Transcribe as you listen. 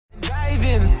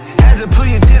to pull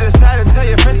you to the side and tell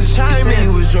your friends to chime in.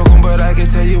 You was joking, but I can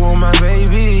tell you on my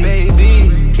baby. Yeah,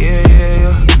 yeah,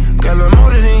 yeah. Girl, I'm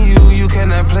older than you, you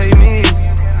cannot play me.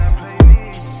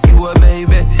 You a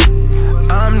baby,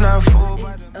 I'm not fooled.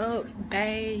 What's up,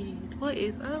 babe? What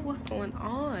is up? What's going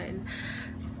on?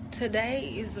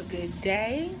 Today is a good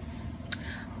day.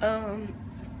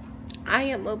 I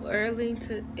am up early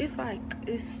to, it's like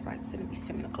gonna be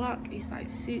 7 o'clock. It's like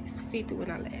 6:50 when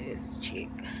I last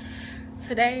checked.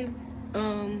 Today,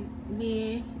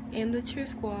 me and the cheer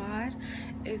squad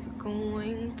is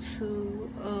going to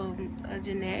a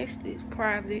gymnastics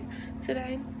private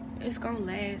today. It's gonna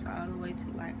last all the way to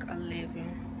like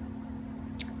 11.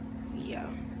 Yeah,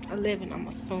 11 I'm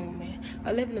assuming,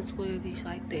 11 or 12ish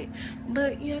like that.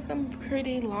 But yeah, it's gonna be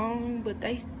pretty long. But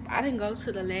I didn't go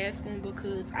to the last one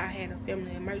because I had a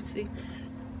family emergency,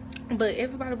 but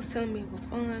everybody was telling me it was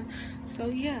fun. So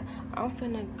yeah, I'm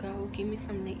finna go get me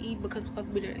something to eat because we're supposed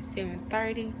to be there at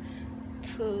 7:30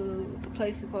 to the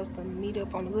place we're supposed to meet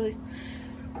up on the bus.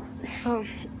 So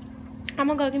I'm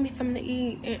gonna go get me something to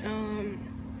eat, and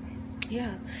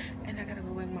yeah, and I gotta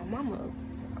go wake my mama up.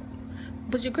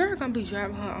 But your girl gonna be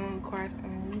driving her own car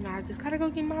soon. You know, I just gotta go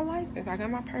get my license. I got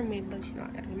my permit, but you know, I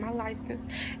gotta get my license.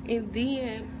 And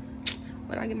then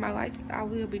when I get my license, I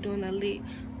will be doing a lit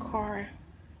car,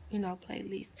 you know,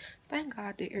 playlist. Thank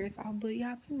God the air's off, but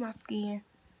y'all be my skin.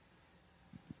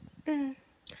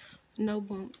 No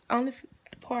bumps. Only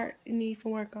part it needs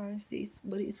some work on is this,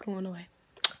 but it's going away.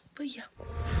 But yeah.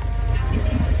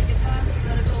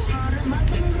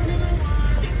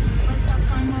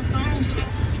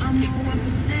 I'm on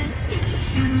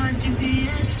 1%. Use my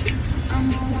GPS. I'm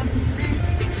on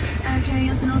 1%. I can't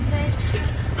use no text.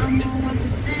 I'm on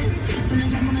 1%. When I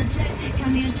jump on a jet,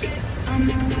 count me a jet. I'm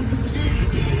on 1%.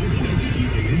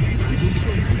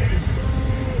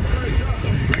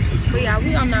 But yeah,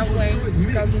 we on our way to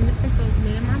go get me some food.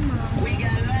 Me and my mom. We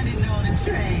got London on the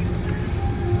train.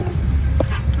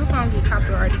 We're gonna get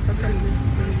copyrighted for some of this.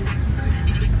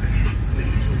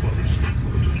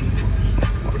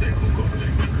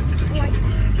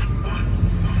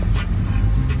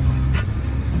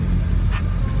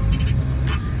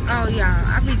 Oh yeah,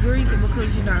 I be greasy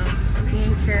because you know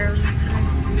skincare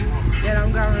that I'm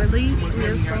gonna release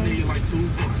real soon.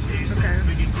 Okay,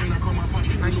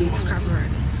 I get some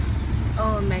copyright.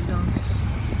 Oh, McDonald's.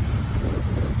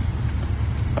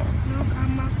 Look on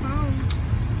my phone.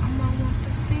 I'm on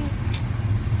 1%.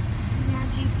 Use my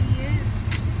GPS.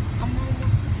 I'm on 1%.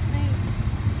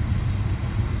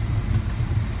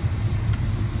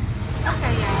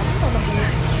 Okay, y'all.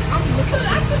 I'm looking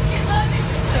at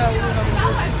so we're gonna go.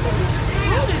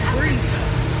 What is grief?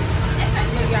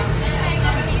 So y'all,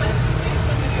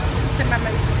 send my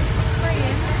friend.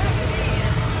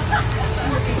 She's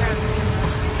looking at me.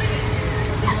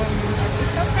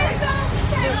 It's okay.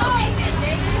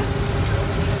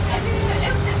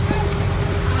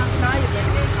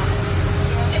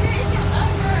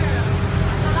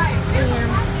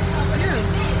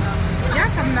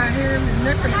 Y'all coming out here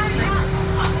nothing.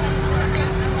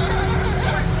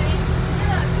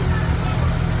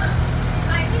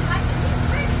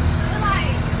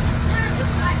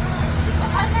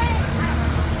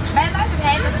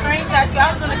 I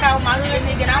was gonna call my hood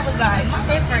nigga and I was like, my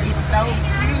best friend is so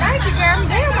cute. Thank you, girl.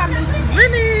 Damn, my bitch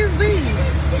really is big.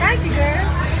 Thank you, girl.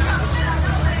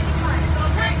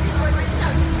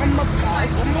 I'm a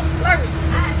boss. I'm a flirt.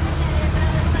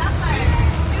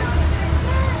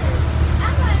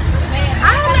 I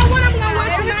don't know what I'm gonna wear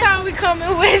every time we come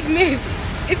in with me.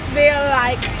 It smells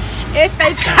like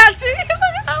SUMMER18.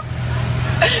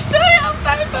 Do your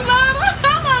face, Alana.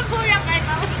 I'm gonna pull your face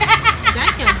off.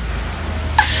 Thank you.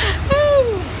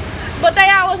 But they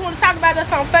always want to talk about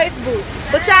us on Facebook.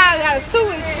 But y'all got a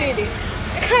sewage city.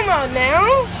 Come on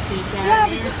now. Y'all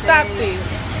need to stop this.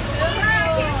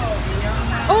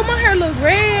 Oh, my hair look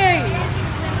red.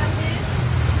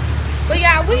 But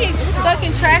y'all, we get stuck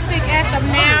in traffic as of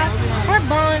now. We're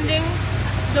bonding.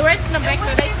 The rest of the back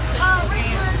there, they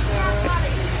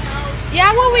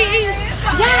yeah, what we eat?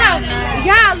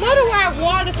 Yeah, Little Rock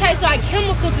water tastes like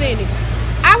chemicals in it.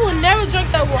 I would never drink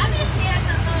that water.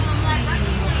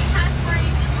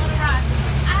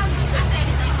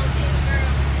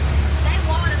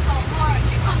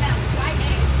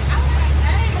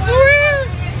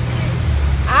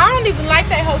 I don't even like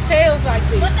that hotels like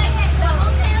this. But they had the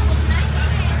hotel was nice.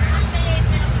 They had some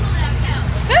beds and a pull-out couch.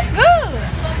 That's good.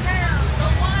 But girl, the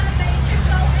water made you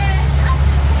so ash.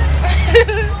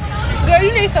 Girl,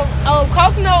 you need some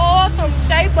coconut oil, some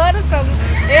shea butter, some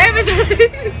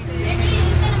everything. And then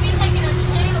you gonna be taking a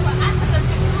shower. I took a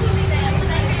jacuzzi there.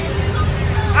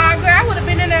 Girl, I would have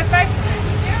been in there first.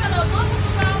 Girl, the bubbles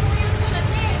was all real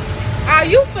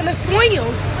finna swim.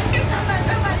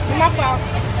 My fault.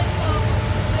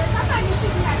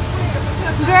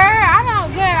 Girl,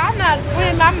 I'm not a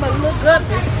swim. I'm a look up.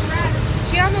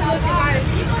 Kiana looking like,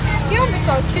 Kiana's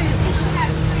so cute.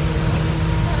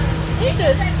 He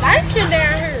just stinking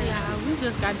down here. Yeah, we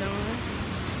just got done.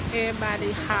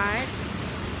 Everybody hot.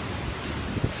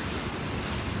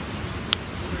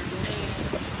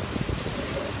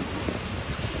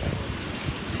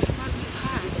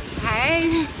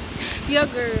 Hey, your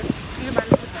girl.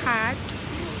 Everybody's hot.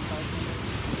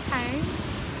 Hey.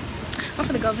 I'm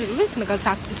finna go over here. We're finna go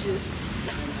talk to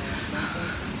Justice.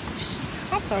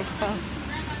 I'm so fucked.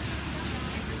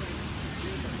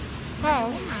 Oh.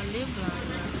 My lip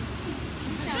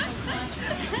gloss.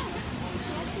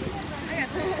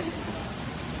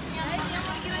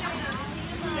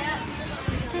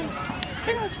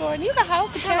 Jordan, you can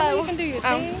hold the camera. You can do your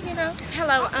thing, you know.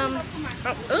 Hello,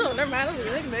 Oh, never mind. Let me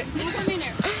look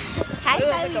at Hey,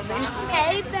 Bailey.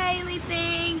 Hey, Bailey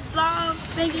thing, vlog,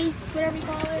 thingy, whatever you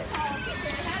call it.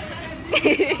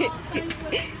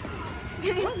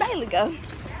 Where Bailey go?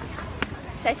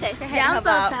 Say hey to her. Y'all so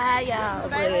tired, y'all. I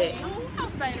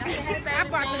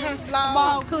brought the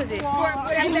vlog. Who is it?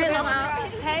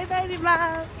 Hey, baby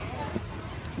vlog.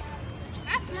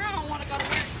 That's where I don't want to go to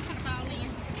work.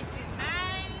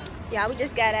 Y'all, we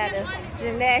just got out of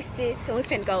gymnastics, so we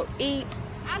finna go eat.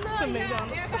 I love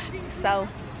McDonald's. So,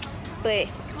 but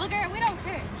Look, girl, we don't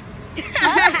care.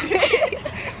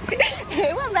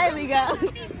 where Bailey go?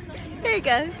 Here you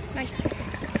go.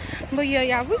 But yeah,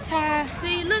 y'all, we tired.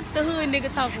 See, look, the hood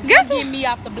nigga talking. Guess Get me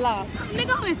off the block.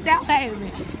 Nigga, I'm in South Haven.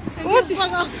 What you Get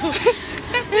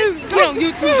on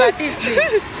YouTube about this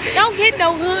bitch. Don't get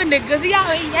no hood niggas.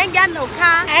 Y'all ain't got no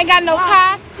car. I ain't got no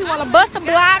car. You want to bust a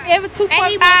block every And he 2.5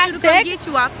 wants you to come seconds. get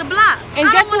you off the block. And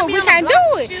I guess don't wanna what? be We on the can't block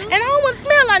do with it. you. And I don't want to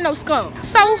smell like no skunk.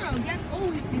 So,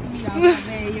 Oh, he pissed me off my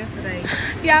bed yesterday.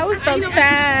 y'all, we so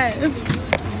tired.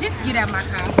 Just get out my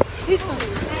car. We so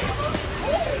tired.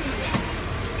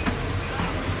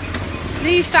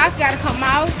 These socks gotta come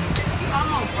out.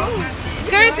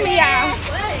 Excuse me, y'all.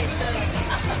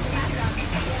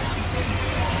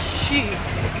 Shit.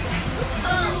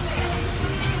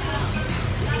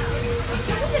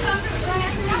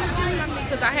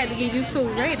 Because I had to get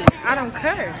YouTube rated. I don't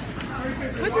care.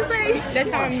 What you say? They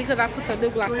told me because I put some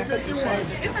lip gloss on put the shade.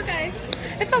 It's okay.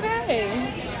 It's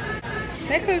okay.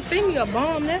 They couldn't see me a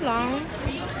bum that long.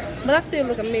 But I still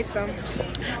look a mess though.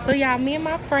 But y'all, me and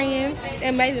my friends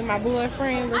and maybe my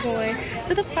boyfriend, we're going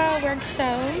to the Firework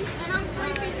show.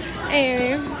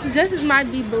 And Justice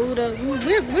might be booed up.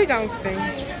 We're gonna see.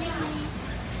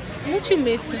 What you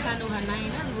missing? I knew her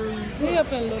name. That's rude. We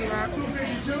up in Little Rock.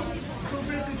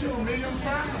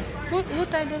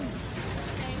 What they do?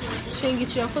 She didn't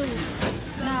get your food.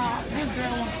 No, this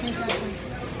girl wants to take food.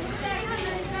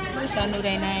 Wish I knew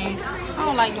their names. I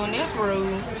don't like doing this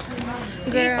rude.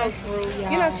 Girl, These folks rude,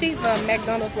 y'all. you know she's a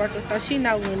McDonald's worker, so she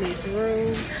know when it's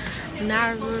rude,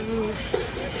 not rude.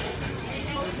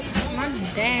 My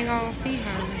dang on feet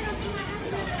hurt.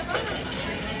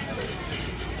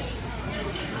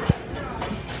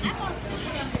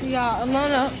 Y'all,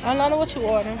 Alana, what you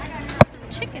order?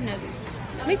 Chicken nuggets.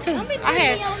 Me too.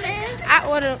 I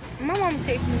ordered. My mama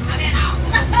texted me.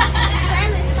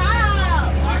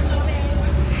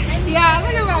 Yeah,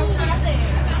 look at my.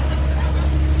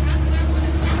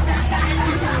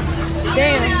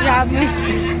 Damn, y'all missed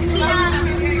it.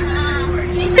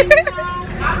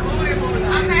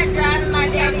 I'm not driving my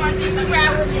daddy. You should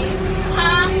cry with me.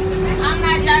 Huh? I'm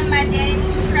not driving my daddy.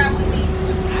 You should cry with me.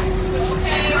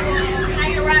 Okay.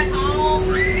 I can ride home.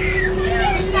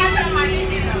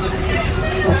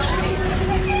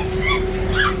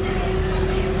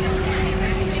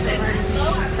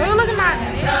 Oh, look at my.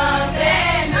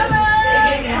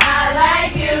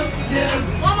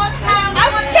 One more time.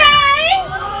 Okay.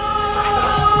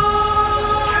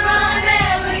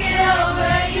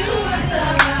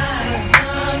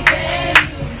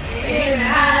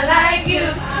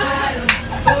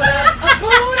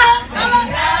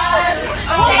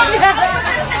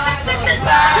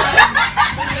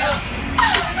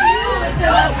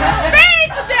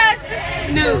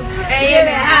 New. And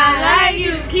I like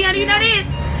you. Keanu, you know this?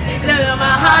 So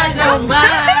my heart don't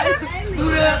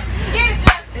mind.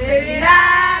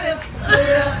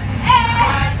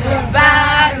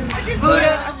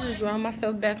 I just drove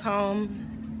myself back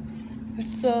home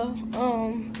and stuff.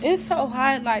 It's so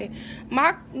hot. Like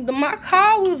my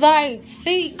car was like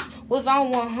seat was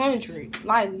on 100.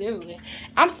 Like literally,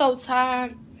 I'm so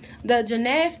tired. The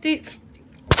gymnastics.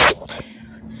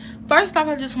 First off,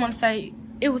 I just want to say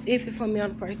it was iffy for me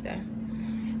on the first day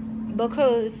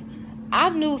because I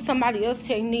knew somebody else's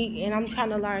technique, and I'm trying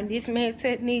to learn this man's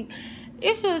technique.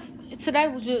 It's just, today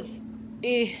was just,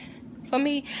 for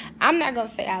me. I'm not going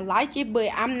to say I like it, but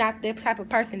I'm not that type of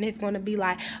person that's going to be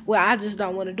like, well, I just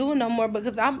don't want to do it no more,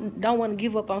 because I don't want to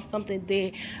give up on something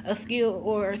that, a skill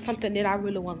or something that I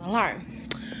really want to learn.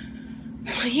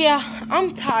 Yeah,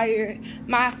 I'm tired.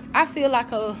 I feel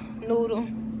like a noodle.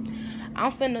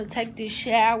 I'm finna take this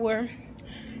shower.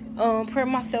 Prep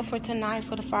myself for tonight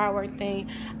for the firework thing.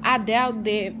 I doubt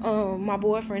that my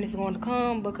boyfriend is going to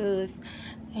come, because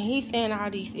he's saying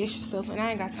all these extra stuff, and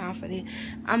I ain't got time for that.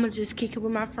 I'ma just kick it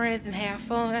with my friends and have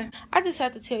fun. I just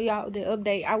have to tell y'all the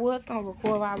update. I was gonna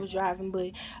record while I was driving,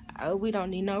 but we don't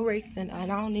need no wrecks, and I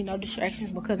don't need no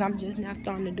distractions, because I'm just now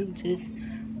starting to do just,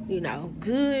 you know,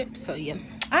 good. So yeah,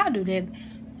 I'll do that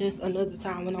just another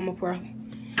time when I'm a pro.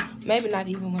 Maybe not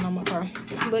even when I'm a pro.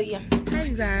 But yeah. Hey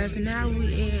you guys, now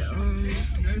we at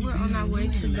we're on our way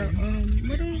to the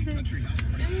what is it?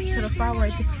 To the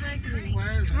firework.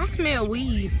 I smell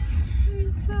weed.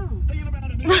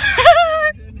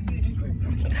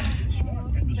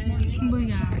 But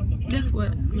yeah, guess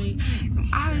what?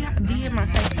 I did my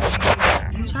face.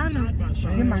 I'm trying to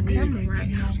get my camera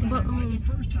right, but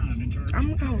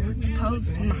I'm gonna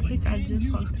post my picture I just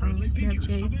posted on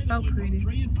Snapchat. It's so pretty.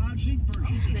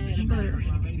 But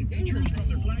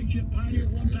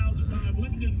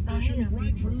so he a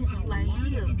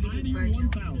big version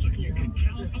of the skill.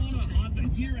 That's what I'm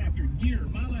saying. Year after year,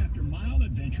 mile after mile,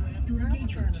 adventure after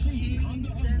adventure. See Honda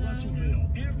of Russellville.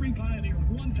 Every Pioneer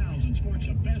 1000 sports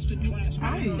a best in class.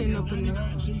 I'm sitting up in the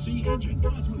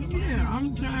yeah,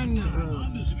 I'm trying to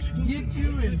get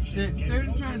you instead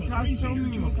of trying to talk to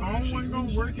me. My phone wasn't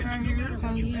gonna work out here.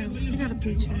 So yeah, you got a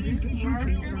picture. You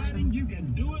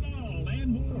can do it all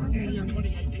and more.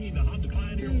 2018, the Honda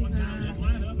Pioneer 1000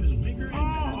 lineup is bigger. Oh,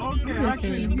 okay.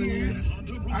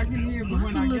 I can hear, but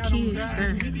when I got on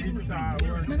that,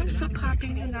 man, I'm so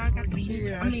popping. You know, I got the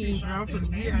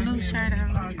blue shirt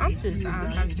on. I'm just all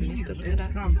types of messed up today.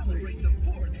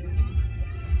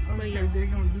 But yeah, they're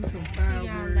gonna do some fireworks. See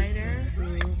y'all later.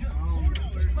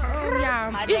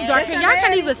 Y'all, it's dark and y'all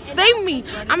can't even see me.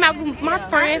 I'm out with my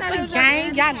friends, the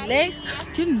gang, y'all legs,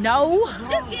 you know.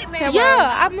 Just get me.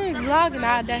 Yeah, I've been vlogging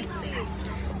all day.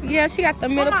 Yeah, she got the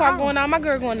middle part going on. My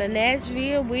girl going to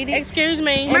Nashville with it. Excuse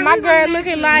me. And my girl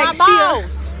looking like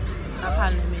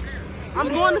I'm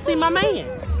going to see my man.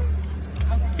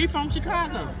 He from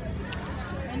Chicago.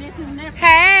 And it's his nephew.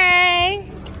 Hey,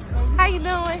 how you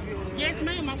doing? Yes,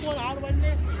 ma'am. I'm going all the way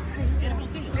there.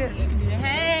 Good.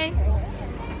 Hey.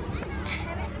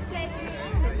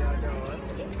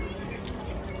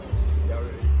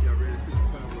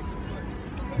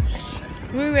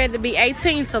 We're ready to be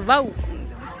 18 to vote.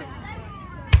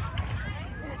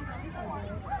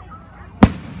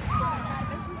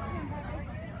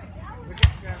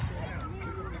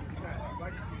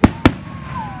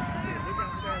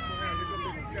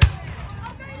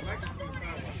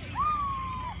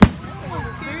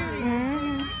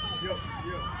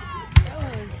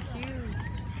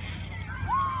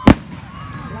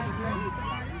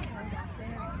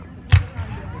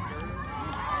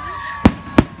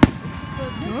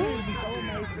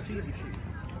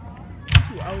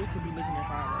 Too old to be looking at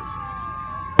fireworks.